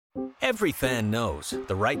Every fan knows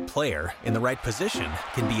the right player in the right position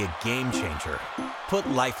can be a game changer. Put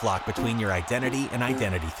LifeLock between your identity and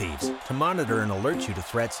identity thieves to monitor and alert you to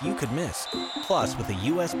threats you could miss. Plus, with a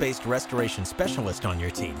U.S.-based restoration specialist on your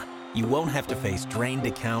team, you won't have to face drained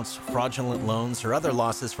accounts, fraudulent loans, or other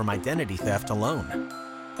losses from identity theft alone.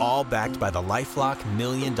 All backed by the LifeLock $1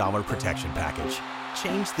 Million Protection Package.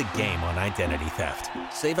 Change the game on identity theft.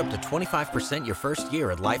 Save up to 25% your first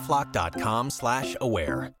year at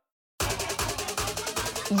LifeLock.com/aware.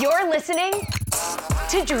 You're listening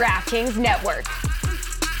to DraftKings Network.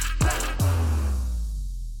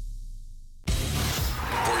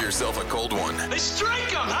 Pour yourself a cold one. They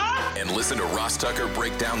strike 'em, huh? And listen to Ross Tucker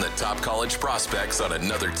break down the top college prospects on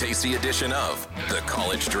another tasty edition of The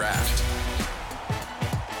College Draft.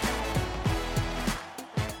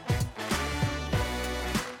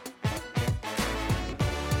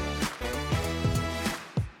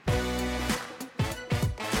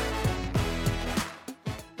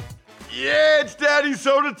 Yeah, it's Daddy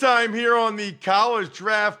Soda time here on the College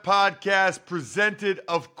Draft Podcast, presented,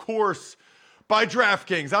 of course, by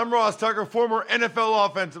DraftKings. I'm Ross Tucker, former NFL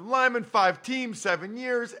offensive lineman, 5 teams, 7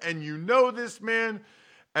 years, and you know this, man.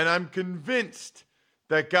 And I'm convinced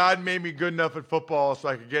that God made me good enough at football so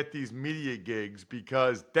I could get these media gigs,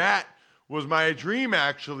 because that was my dream,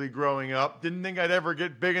 actually, growing up. Didn't think I'd ever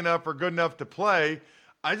get big enough or good enough to play.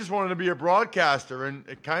 I just wanted to be a broadcaster, and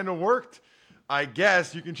it kind of worked, I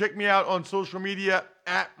guess. You can check me out on social media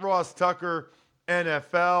at Ross Tucker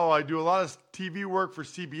NFL. I do a lot of TV work for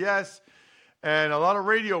CBS and a lot of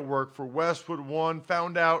radio work for Westwood One.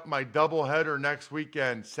 Found out my doubleheader next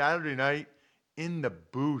weekend, Saturday night, in the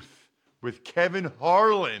booth with Kevin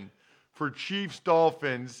Harlan for Chiefs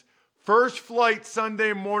Dolphins. First flight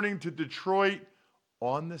Sunday morning to Detroit,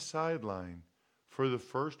 on the sideline for the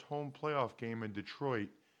first home playoff game in Detroit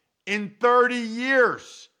in 30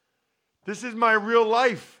 years. This is my real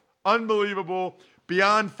life. Unbelievable.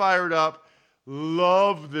 Beyond fired up.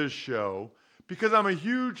 Love this show because I'm a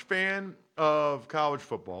huge fan of college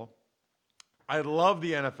football. I love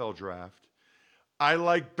the NFL draft. I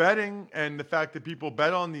like betting and the fact that people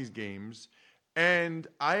bet on these games. And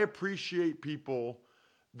I appreciate people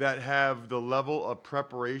that have the level of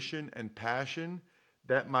preparation and passion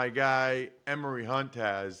that my guy Emory Hunt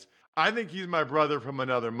has. I think he's my brother from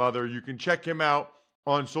another mother. You can check him out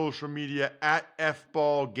on social media at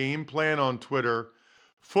FBall Game Plan on Twitter,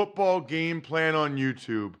 Football Game Plan on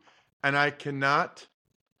YouTube. And I cannot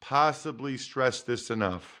possibly stress this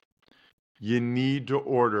enough. You need to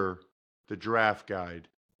order the draft guide,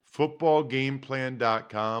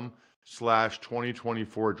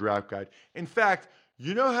 footballgameplan.com/2024 draft guide. In fact,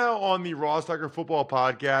 you know how on the Ross Tucker Football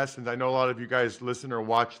Podcast, and I know a lot of you guys listen or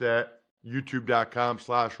watch that,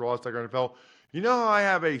 youtube.com/Ross Tucker NFL, you know how I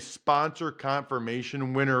have a sponsor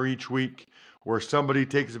confirmation winner each week where somebody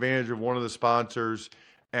takes advantage of one of the sponsors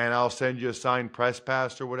and I'll send you a signed press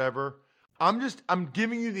pass or whatever? I'm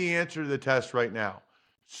giving you the answer to the test right now.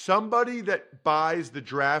 Somebody that buys the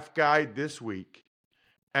draft guide this week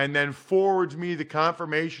and then forwards me the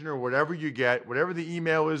confirmation or whatever you get, whatever the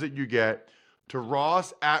email is that you get, to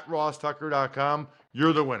ross@rosstucker.com,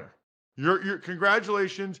 you're the winner. You're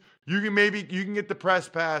congratulations. You can get the press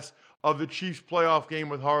pass of the Chiefs playoff game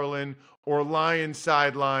with Harlan or Lions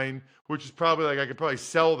sideline, which is probably I could probably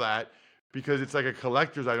sell that because it's like a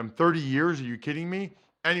collector's item. 30 years? Are you kidding me?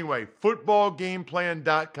 Anyway,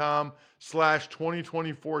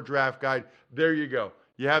 footballgameplan.com/2024 draft guide. There you go.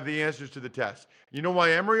 You have the answers to the test. You know why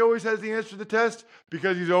Emory always has the answer to the test?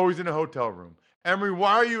 Because he's always in a hotel room. Emory,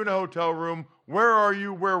 why are you in a hotel room? Where are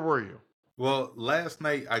you? Where were you? Well, last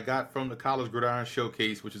night I got from the College Gridiron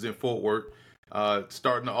Showcase, which is in Fort Worth,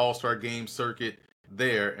 starting the All-Star Game circuit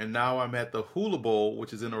there. And now I'm at the Hula Bowl,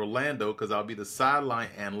 which is in Orlando, because I'll be the sideline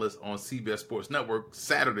analyst on CBS Sports Network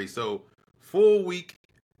Saturday. So full week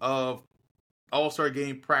of All-Star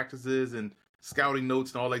Game practices and scouting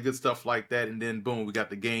notes and all that good stuff like that. And then, boom, we got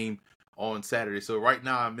the game on Saturday. So right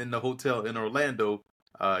now I'm in the hotel in Orlando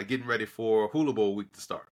getting ready for Hula Bowl week to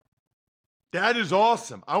start. That is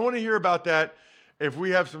awesome. I want to hear about that if we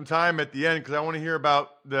have some time at the end, because I want to hear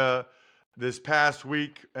about this past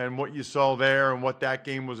week and what you saw there and what that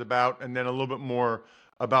game was about, and then a little bit more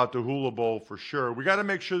about the Hula Bowl for sure. We got to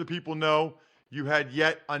make sure that people know you had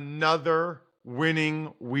yet another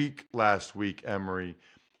winning week last week, Emory,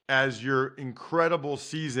 as your incredible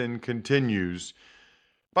season continues.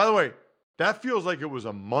 By the way, that feels like it was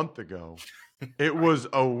a month ago. It was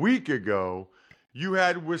a week ago. You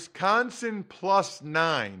had Wisconsin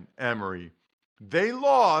 +9, Emory. They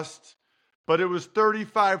lost, but it was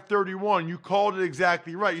 35-31. You called it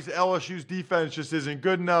exactly right. You said LSU's defense just isn't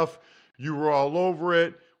good enough. You were all over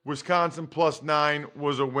it. Wisconsin +9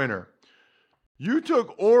 was a winner. You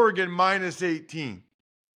took Oregon -18.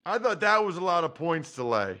 I thought that was a lot of points to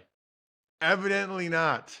lay. Evidently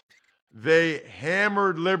not. They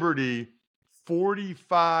hammered Liberty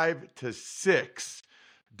 45-6,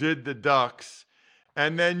 did the Ducks.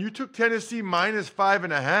 And then you took Tennessee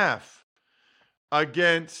 -5.5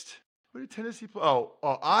 against, who did Tennessee play?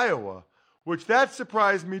 Iowa, which that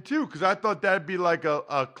surprised me too, because I thought that'd be like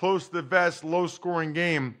a close to the vest, low-scoring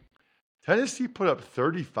game. Tennessee put up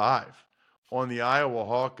 35 on the Iowa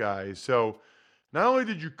Hawkeyes. So not only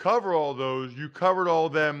did you cover all those, you covered all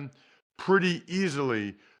of them pretty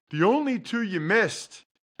easily. The only two you missed,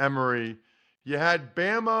 Emory, you had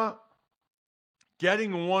Bama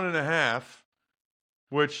getting 1.5,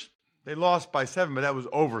 which they lost by 7, but that was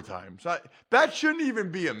overtime. So that shouldn't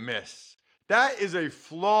even be a miss. That is a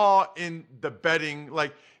flaw in the betting.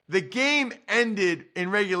 Like, the game ended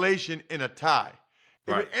in regulation in a tie.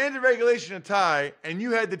 If it ended regulation in a tie and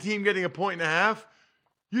you had the team getting 1.5,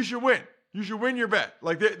 you should win. You should win your bet.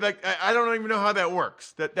 Like I don't even know how that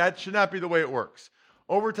works. That should not be the way it works.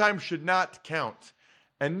 Overtime should not count.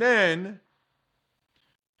 And then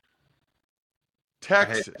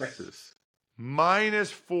Texas.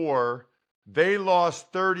 -4. They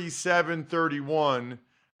lost 37-31.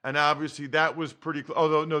 And obviously that was pretty close.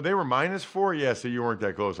 Although, no, they were -4. Yeah, so you weren't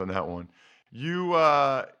that close on that one. You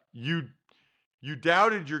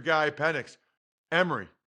doubted your guy Penix. Emory,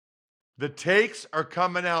 the takes are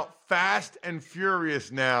coming out fast and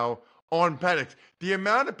furious now on Penix. The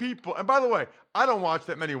amount of people, and by the way, I don't watch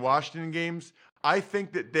that many Washington games. I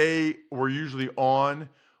think that they were usually on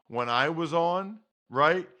when I was on,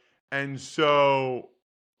 right? And so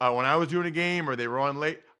when I was doing a game or they were on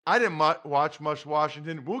late, I didn't watch much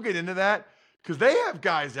Washington. We'll get into that because they have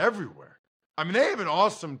guys everywhere. I mean, they have an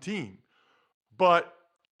awesome team. But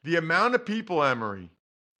the amount of people, Emory,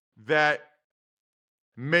 that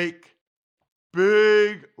make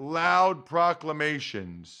big, loud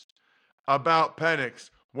proclamations about Penix,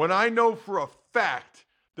 when I know for a fact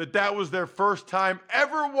that that was their first time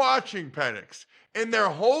ever watching Penix in their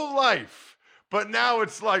whole life. But now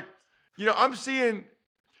it's like, I'm seeing,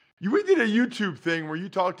 we did a YouTube thing where you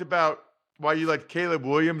talked about why you liked Caleb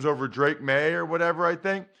Williams over Drake May or whatever, I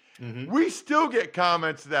think. Mm-hmm. We still get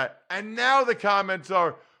comments to that. And now the comments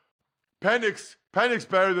are, Penix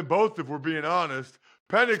better than both, if we're being honest.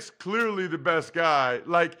 Penix clearly the best guy.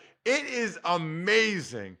 Like, it is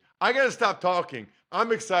amazing. I got to stop talking.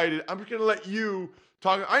 I'm excited. I'm just going to let you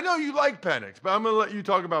talk. I know you like Penix, but I'm going to let you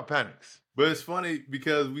talk about Penix. But it's funny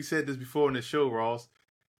because we said this before in the show, Ross.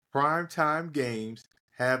 Primetime games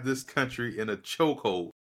have this country in a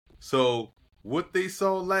chokehold. So what they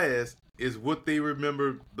saw last is what they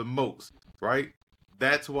remember the most, right?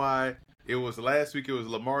 That's why it was last week. It was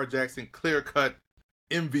Lamar Jackson clear-cut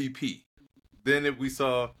MVP. Then we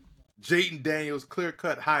saw Jayden Daniels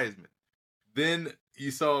clear-cut Heisman. Then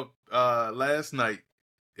you saw last night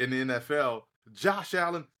in the NFL, Josh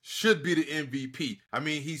Allen should be the MVP. I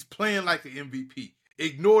mean, he's playing like the MVP.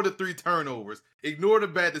 Ignore the 3 turnovers. Ignore the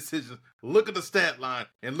bad decisions. Look at the stat line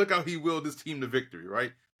and look how he willed this team to victory,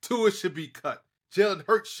 right? Tua should be cut. Jalen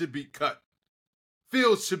Hurts should be cut.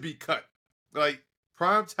 Fields should be cut. Like,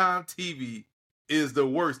 primetime TV is the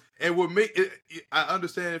worst. And what make it, I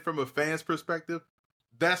understand it from a fan's perspective.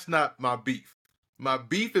 That's not my beef. My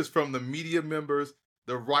beef is from the media members,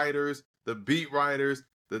 the writers, the beat writers,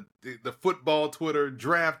 the football Twitter,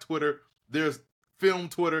 draft Twitter, there's film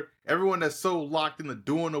Twitter, everyone that's so locked into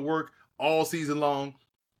doing the work all season long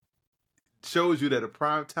shows you that a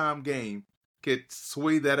primetime game can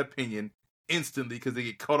sway that opinion instantly because they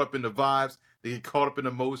get caught up in the vibes, they get caught up in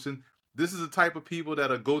emotion. This is the type of people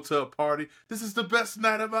that'll go to a party. This is the best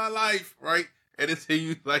night of my life, right? And it's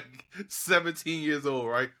you like 17 years old,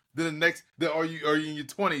 right? Then are you in your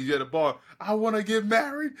 20s? You're at a bar. I want to get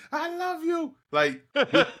married. I love you. Like, this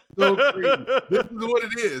is so crazy. This is what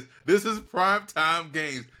it is. This is primetime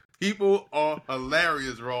games. People are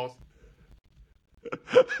hilarious, Ross.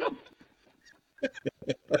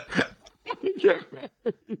 Get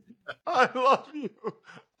married. I love you.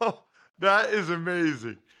 Oh, that is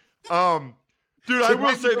amazing. Dude, I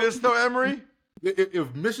will say this though, Emory.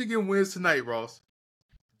 If Michigan wins tonight, Ross,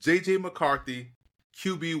 J.J. McCarthy,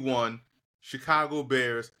 QB1, Chicago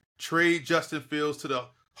Bears, trade Justin Fields to the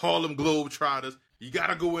Harlem Globetrotters. You got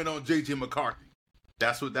to go in on J.J. McCarthy.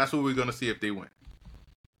 That's what we're going to see if they win.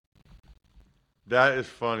 That is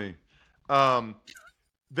funny.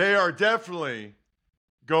 They are definitely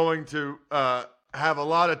going to have a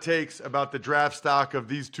lot of takes about the draft stock of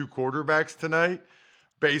these two quarterbacks tonight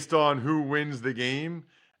based on who wins the game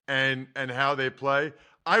and how they play.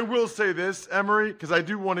 I will say this, Emery, because I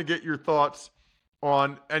do want to get your thoughts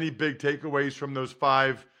on any big takeaways from those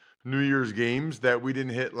 5 New Year's games that we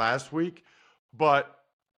didn't hit last week. But,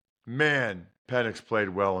 man, Penix played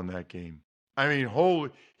well in that game. I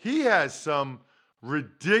mean, he has some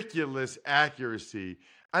ridiculous accuracy.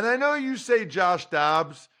 And I know you say Josh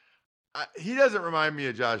Dobbs. He doesn't remind me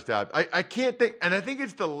of Josh Dobbs. I can't think, and I think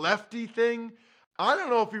it's the lefty thing. I don't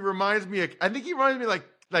know if he reminds me I think he reminds me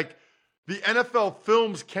like the NFL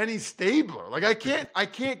Films Kenny Stabler. Like I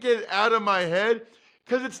can't get it out of my head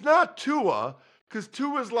because it's not Tua, because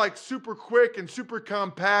Tua's like super quick and super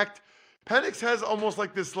compact. Penix has almost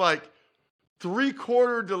like this like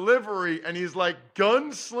 3/4 delivery, and he's like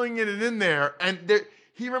gunslinging it in there. And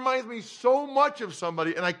he reminds me so much of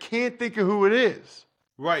somebody, and I can't think of who it is.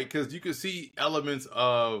 Right, because you can see elements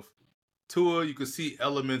of Tua, you can see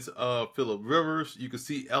elements of Phillip Rivers, you can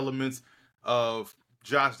see elements of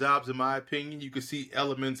Josh Dobbs, in my opinion. You can see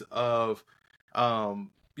elements of, a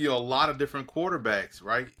lot of different quarterbacks,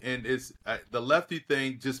 right? And it's the lefty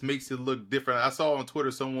thing just makes it look different. I saw on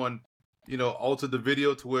Twitter someone, altered the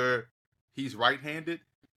video to where he's right-handed,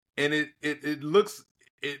 and it looks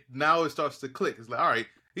now it starts to click. It's like, all right,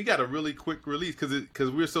 he got a really quick release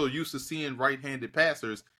because we're so used to seeing right-handed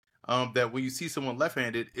passers that when you see someone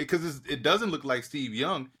left-handed, because it doesn't look like Steve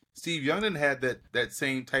Young. Steve Young didn't have that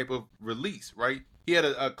same type of release, right? He had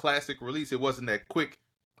a classic release. It wasn't that quick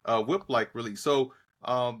whip-like release. So,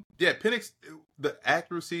 Penix, the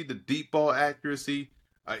accuracy, the deep ball accuracy,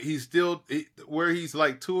 he's still where he's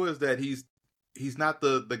like Tua is that he's not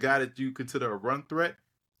the guy that you consider a run threat.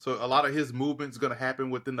 So a lot of his movement is going to happen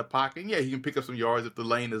within the pocket. Yeah, he can pick up some yards if the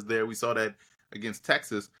lane is there. We saw that against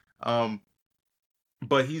Texas.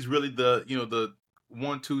 But he's really the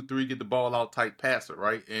 1, 2, 3, get the ball out type passer,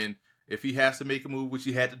 right? And if he has to make a move, which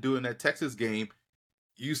he had to do in that Texas game,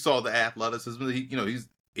 you saw the athleticism. He's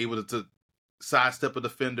able to sidestep a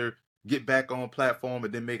defender, get back on platform,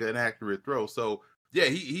 and then make an accurate throw. So yeah,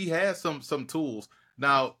 he has some tools.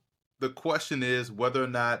 Now the question is whether or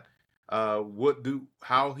not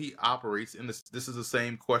how he operates, and this is the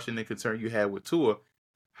same question and concern you had with Tua.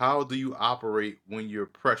 How do you operate when you're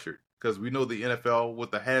pressured? Because we know the NFL,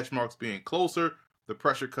 with the hash marks being closer, the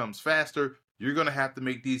pressure comes faster. You're going to have to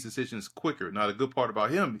make these decisions quicker. Now, the good part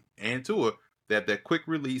about him and Tua, that quick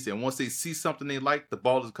release, and once they see something they like, the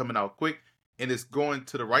ball is coming out quick, and it's going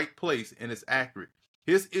to the right place, and it's accurate.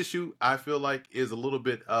 His issue, I feel like, is a little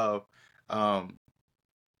bit of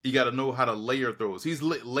you got to know how to layer throws. He's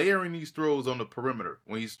layering these throws on the perimeter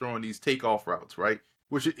when he's throwing these takeoff routes, right?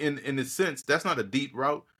 Which in a sense, that's not a deep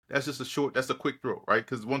route. That's just that's a quick throw, right?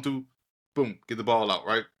 Because 1, 2, boom, get the ball out,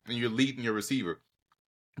 right? And you're leading your receiver.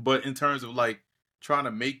 But in terms of like trying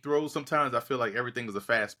to make throws, sometimes I feel like everything is a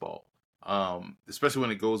fastball, especially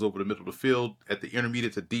when it goes over the middle of the field at the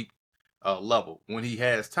intermediate to deep level. When he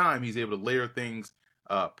has time, he's able to layer things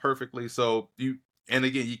perfectly. So you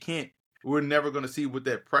can't. We're never going to see what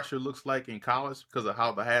that pressure looks like in college because of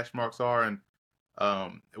how the hash marks are. And,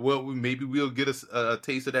 maybe we'll get a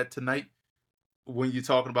taste of that tonight when you're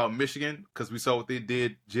talking about Michigan, because we saw what they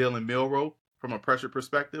did Jalen Milroe from a pressure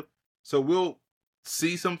perspective. So we'll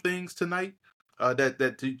see some things tonight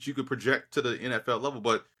that you could project to the NFL level,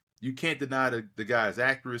 but you can't deny the guy's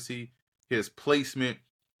accuracy, his placement,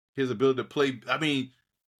 his ability to play. I mean,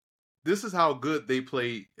 this is how good they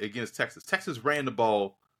played against Texas. Texas ran the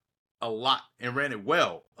ball a lot and ran it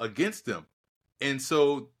well against them. And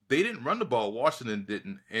so they didn't run the ball. Washington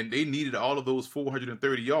didn't. And they needed all of those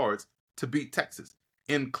 430 yards to beat Texas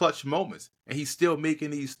in clutch moments. And he's still making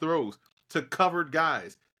these throws to covered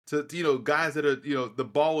guys, to guys that are, the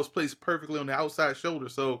ball was placed perfectly on the outside shoulder.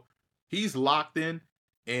 So he's locked in,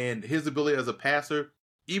 and his ability as a passer,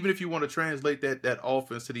 even if you want to translate that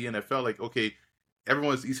offense to the NFL, like, okay,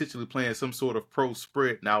 everyone's essentially playing some sort of pro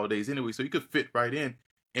spread nowadays anyway. So you could fit right in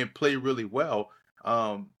and play really well.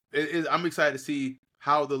 I'm excited to see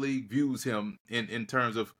how the league views him in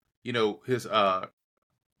terms of, his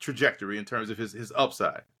trajectory, in terms of his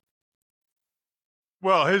upside.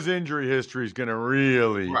 Well, his injury history is going to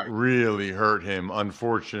really hurt him,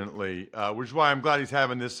 unfortunately, which is why I'm glad he's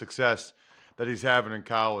having this success that he's having in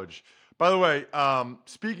college. By the way,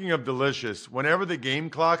 speaking of delicious, whenever the game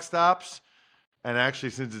clock stops, and actually,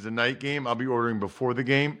 since it's a night game, I'll be ordering before the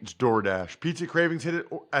game. It's DoorDash. Pizza cravings hit it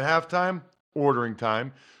at halftime, ordering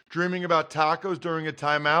time. Dreaming about tacos during a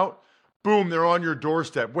timeout, boom, they're on your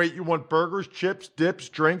doorstep. Wait, you want burgers, chips, dips,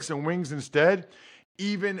 drinks, and wings instead?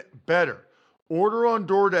 Even better. Order on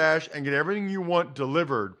DoorDash and get everything you want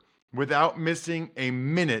delivered without missing a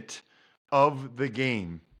minute of the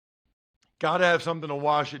game. Got to have something to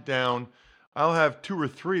wash it down. I'll have 2 or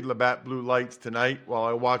 3 Labatt Blue Lights tonight while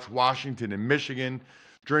I watch Washington and Michigan,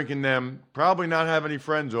 drinking them. Probably not have any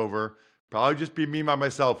friends over. Probably just be me by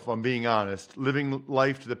myself, if I'm being honest. Living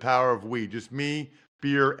life to the power of we. Just me,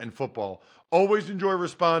 beer, and football. Always enjoy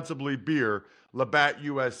responsibly beer. Labatt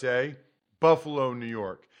USA, Buffalo, New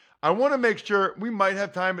York. I want to make sure we might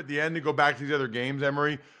have time at the end to go back to these other games,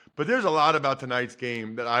 Emory, but there's a lot about tonight's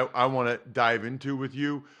game that I want to dive into with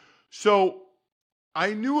you. So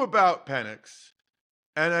I knew about Penix,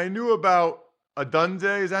 and I knew about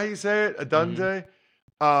Odunze. Is that how you say it? Odunze?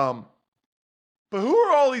 But who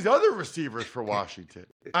are all these other receivers for Washington?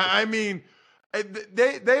 I mean,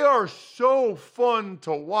 they are so fun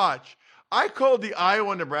to watch. I called the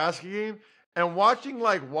Iowa-Nebraska game, and watching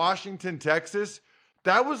like Washington, Texas,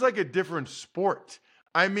 that was like a different sport.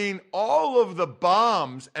 I mean, all of the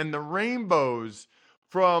bombs and the rainbows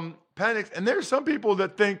from Penix, and there's some people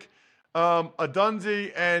that think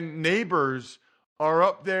Odunze and Neighbors are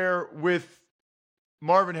up there with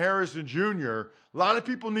Marvin Harrison Jr. A lot of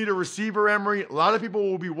people need a receiver, Emory. A lot of people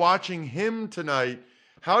will be watching him tonight.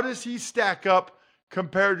 How does he stack up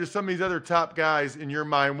compared to some of these other top guys in your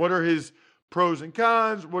mind? What are his pros and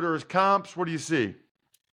cons? What are his comps? What do you see?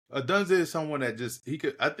 Odunze is someone that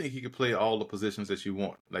I think he could play all the positions that you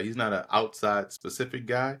want. Like, he's not an outside specific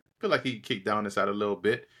guy. I feel like he could kick down inside a little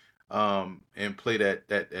bit, and play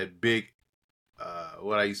that big,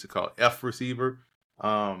 what I used to call F receiver,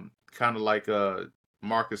 kind of like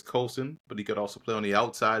Marcus Colson, but he could also play on the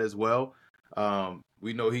outside as well.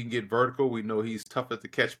 We know he can get vertical. We know he's tough at the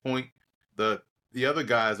catch point. The other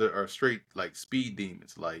guys are straight like speed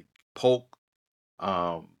demons, like Polk,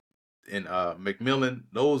 and McMillan.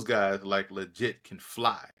 Those guys like legit can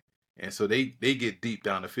fly, and so they get deep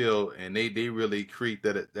down the field, and they really create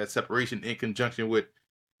that separation in conjunction with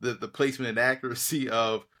the placement and accuracy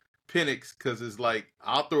of Penix, because it's like,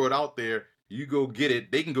 I'll throw it out there, you go get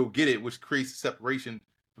it, they can go get it, which creates separation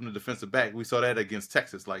from the defensive back. We saw that against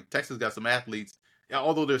Texas. Like, Texas got some athletes,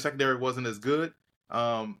 although their secondary wasn't as good,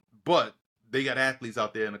 but they got athletes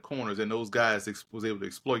out there in the corners, and those guys was able to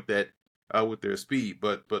exploit that with their speed.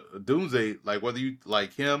 But Odunze, like, whether you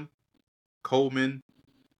like him, Coleman,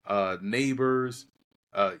 Neighbors,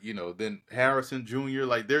 then Harrison Jr.,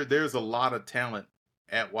 like there's a lot of talent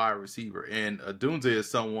at wide receiver, and Odunze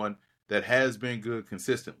is someone that has been good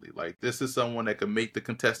consistently. Like, this is someone that can make the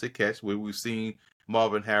contested catch, where we've seen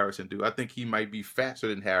Marvin Harrison do. I think he might be faster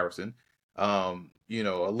than Harrison, a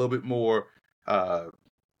little bit more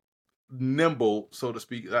nimble, so to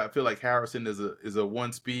speak. I feel like Harrison is a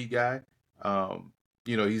one speed guy.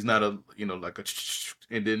 He's not like a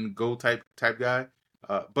and then go type guy.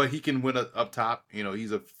 But he can win up top.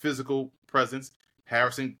 He's a physical presence.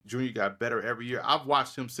 Harrison Jr. got better every year. I've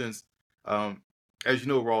watched him since, as you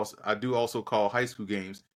know, Ross, I do also call high school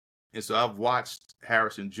games. And so I've watched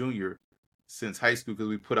Harrison Jr. since high school, because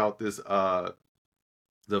we put out this, the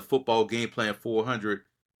football game plan 400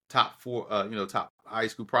 top high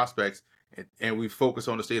school prospects. And we focus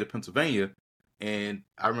on the state of Pennsylvania. And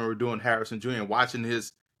I remember doing Harrison Jr. and watching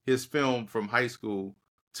his film from high school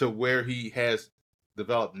to where he has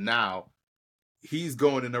developed now. He's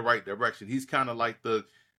going in the right direction. He's kind of like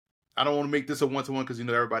I don't want to make this a one-to-one, because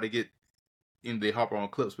everybody they hop on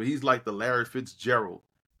clips, but he's like the Larry Fitzgerald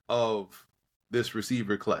of this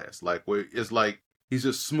receiver class. Like, where it's like he's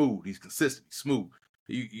just smooth, he's consistent, he's smooth.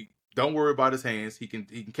 You don't worry about his hands. He can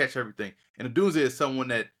catch everything. And Odunze is someone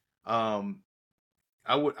that I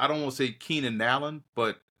don't want to say Keenan Allen,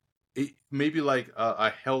 but maybe like a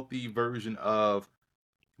healthy version of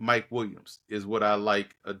Mike Williams is what I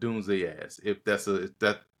like Odunze as, if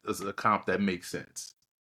that is a comp that makes sense.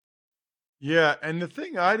 Yeah, and the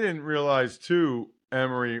thing I didn't realize too,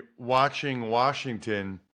 Emory, watching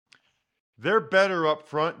Washington, they're better up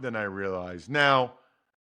front than I realized. Now,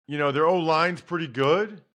 their O-line's pretty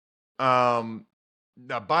good. Now,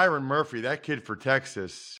 Byron Murphy, that kid for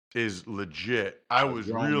Texas, is legit. I was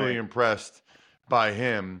really impressed by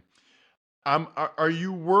him. Are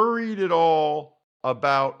you worried at all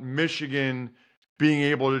about Michigan being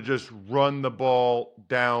able to just run the ball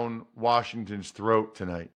down Washington's throat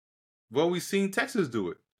tonight? Well, we've seen Texas do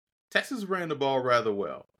it. Texas ran the ball rather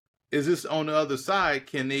well. Is this on the other side?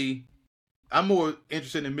 I'm more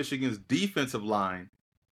interested in Michigan's defensive line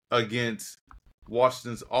against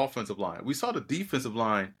Washington's offensive line. We saw the defensive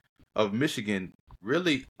line of Michigan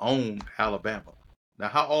really own Alabama. Now,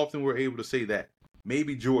 how often we're able to say that?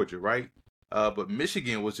 Maybe Georgia, right? But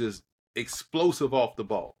Michigan was just explosive off the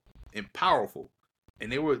ball and powerful.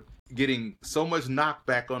 And they were getting so much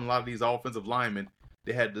knockback on a lot of these offensive linemen.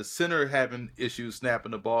 They had the center having issues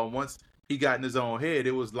snapping the ball. And once he got in his own head,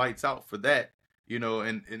 it was lights out for that.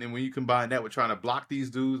 and then when you combine that with trying to block these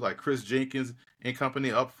dudes like Chris Jenkins and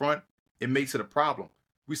company up front, it makes it a problem.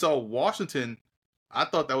 We saw Washington. I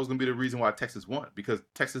thought that was going to be the reason why Texas won, because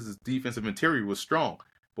Texas's defensive interior was strong.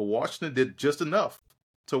 But Washington did just enough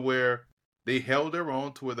to where they held their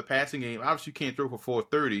own, to where the passing game, obviously you can't throw for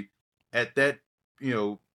 430 at that,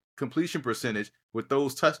 completion percentage with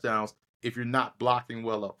those touchdowns if you're not blocking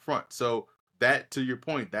well up front. So that, to your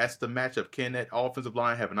point, that's the matchup. Can that offensive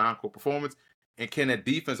line have an encore performance? And can that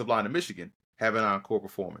defensive line of Michigan have an encore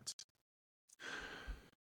performance?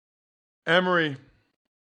 Emory,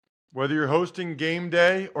 whether you're hosting game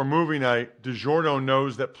day or movie night, DiGiorno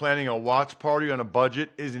knows that planning a watch party on a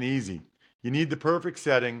budget isn't easy. You need the perfect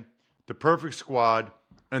setting, the perfect squad,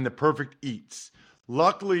 and the perfect eats.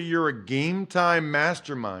 Luckily, you're a game time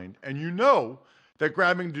mastermind, and you know that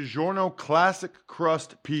grabbing DiGiorno Classic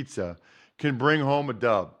Crust Pizza can bring home a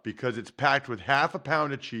dub because it's packed with half a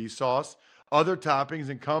pound of cheese sauce, other toppings,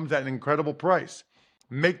 and comes at an incredible price.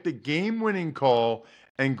 Make the game-winning call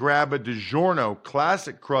and grab a DiGiorno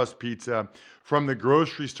Classic Crust Pizza from the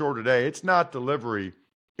grocery store today. It's not delivery,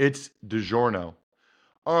 it's DiGiorno.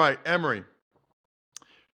 All right, Emory,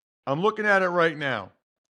 I'm looking at it right now.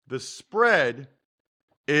 The spread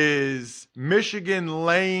is Michigan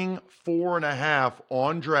laying 4.5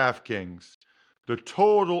 on DraftKings. The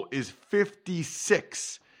total is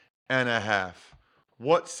 56.5.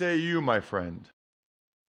 What say you, my friend?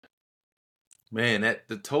 Man,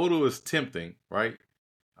 the total is tempting, right?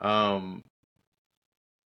 I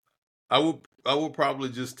would probably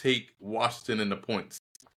just take Washington in the points,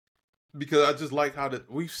 because I just like how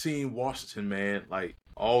we've seen Washington, man, like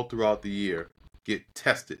all throughout the year get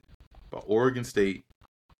tested by Oregon State,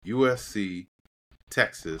 USC,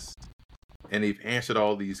 Texas, and they've answered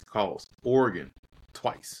all these calls. Oregon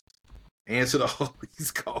twice answered all these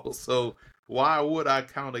calls. So why would I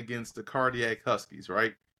count against the Cardiac Huskies,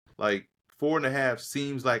 right? Like 4.5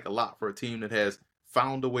 seems like a lot for a team that has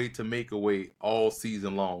found a way to make a way all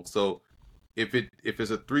season long. So if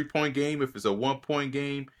it's a 3-point game, if it's a 1-point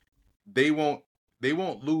game, they won't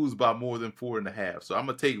lose by more than 4.5. So I'm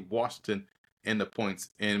gonna take Washington in the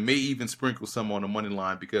points, and may even sprinkle some on the money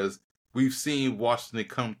line, because we've seen Washington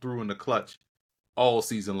come through in the clutch all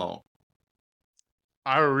season long.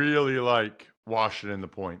 I really like Washington in the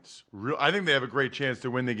points. I think they have a great chance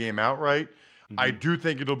to win the game outright. Mm-hmm. I do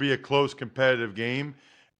think it'll be a close, competitive game,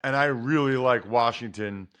 and I really like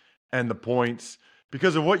Washington and the points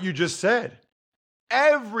because of what you just said.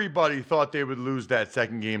 Everybody thought they would lose that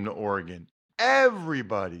second game to Oregon.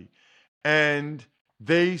 Everybody. And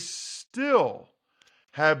they still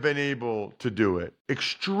have been able to do it.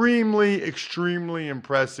 Extremely, extremely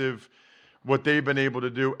impressive what they've been able to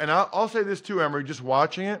do. And I'll say this too, Emory, just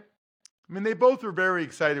watching it. I mean, they both were very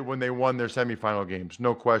excited when they won their semifinal games,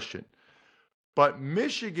 no question. But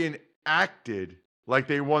Michigan acted like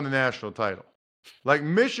they won the national title. Like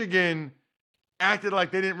Michigan acted like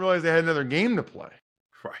they didn't realize they had another game to play.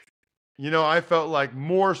 Right. I felt like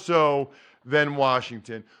more so than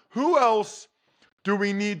Washington. Who else do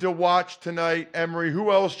we need to watch tonight, Emory?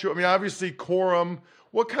 Who else? Obviously Corum.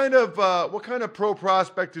 What kind of pro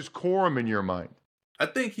prospect is Corum in your mind? I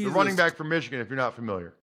think he's the running back from Michigan. If you're not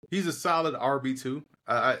familiar, he's a solid RB2.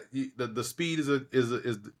 The speed is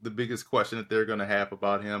the biggest question that they're going to have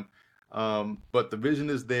about him. But the vision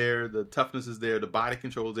is there, the toughness is there, the body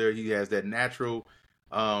control is there. He has that natural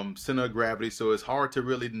center of gravity, so it's hard to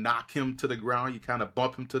really knock him to the ground. You kind of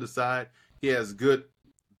bump him to the side. He has good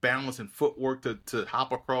balance and footwork to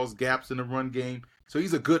hop across gaps in the run game. So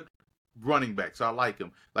he's a good running back. So I like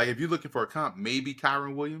him. Like if you're looking for a comp, maybe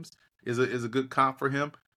Kyron Williams is a good comp for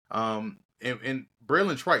him. And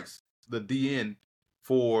Braylon Trice, the DN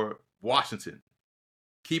for Washington,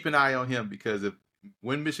 keep an eye on him, because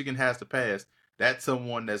when Michigan has to pass, that's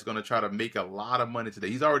someone that's going to try to make a lot of money today.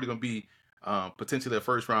 He's already going to be potentially a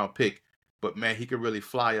first-round pick, but, man, he could really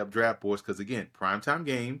fly up draft boards because, again, primetime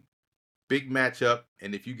game, big matchup,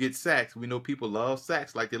 and if you get sacks, we know people love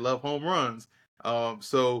sacks like they love home runs.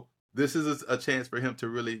 So this is a chance for him to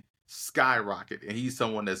really skyrocket, and he's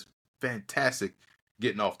someone that's fantastic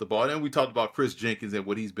getting off the ball. And we talked about Chris Jenkins and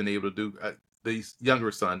what he's been able to do, the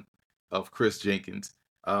younger son of Chris Jenkins.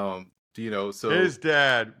 So his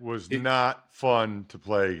dad was not fun to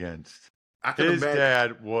play against. His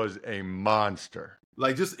dad was a monster.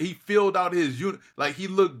 Like, just he filled out his like he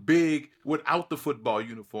looked big without the football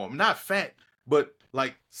uniform. Not fat, but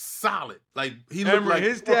like solid. Like he looked like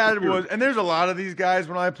his dad was. And there's a lot of these guys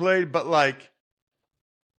when I played, but like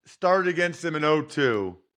started against him in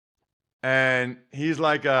 2002, and he's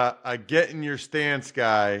like a get in your stance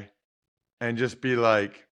guy, and just be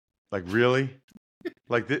like really.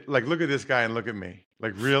 Like, look at this guy and look at me.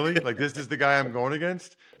 Like, really? Like, this is the guy I'm going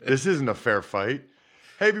against? This isn't a fair fight.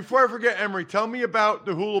 Hey, before I forget, Emery, tell me about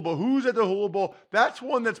the Hula Bowl. Who's at the Hula Bowl? That's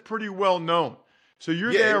one that's pretty well known. So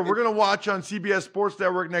you're there. We're going to watch on CBS Sports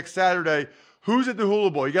Network next Saturday. Who's at the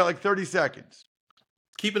Hula Bowl? You got like 30 seconds.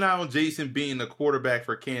 Keep an eye on Jason Bean, the quarterback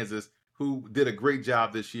for Kansas, who did a great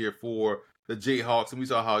job this year for the Jayhawks, and we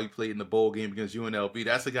saw how he played in the bowl game against UNLV.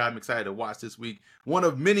 That's the guy I'm excited to watch this week. One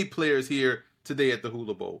of many players here today at the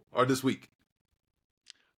Hula Bowl, or this week.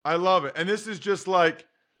 I love it. And this is just like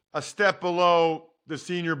a step below the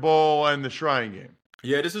Senior Bowl and the Shrine Game.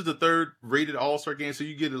 Yeah, this is the third rated All-Star game, so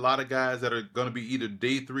you get a lot of guys that are going to be either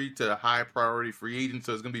day 3 to high priority free agents,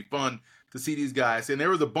 so it's going to be fun to see these guys. And there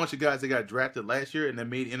was a bunch of guys that got drafted last year and that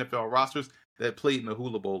made NFL rosters that played in the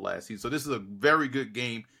Hula Bowl last season. So this is a very good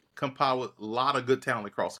game, compiled with a lot of good talent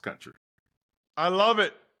across the country. I love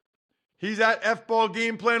it. He's at F-Ball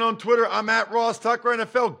Game Plan on Twitter. I'm at Ross Tucker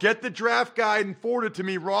NFL. Get the draft guide and forward it to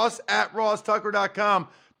me, Ross at RossTucker.com.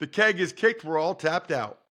 The keg is kicked. We're all tapped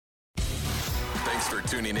out. Thanks for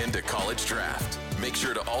tuning in to College Draft. Make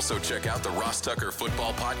sure to also check out the Ross Tucker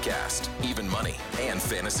Football Podcast, Even Money, and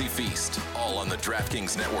Fantasy Feast, all on the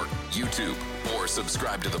DraftKings Network, YouTube, or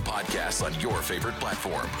subscribe to the podcast on your favorite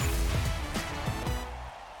platform.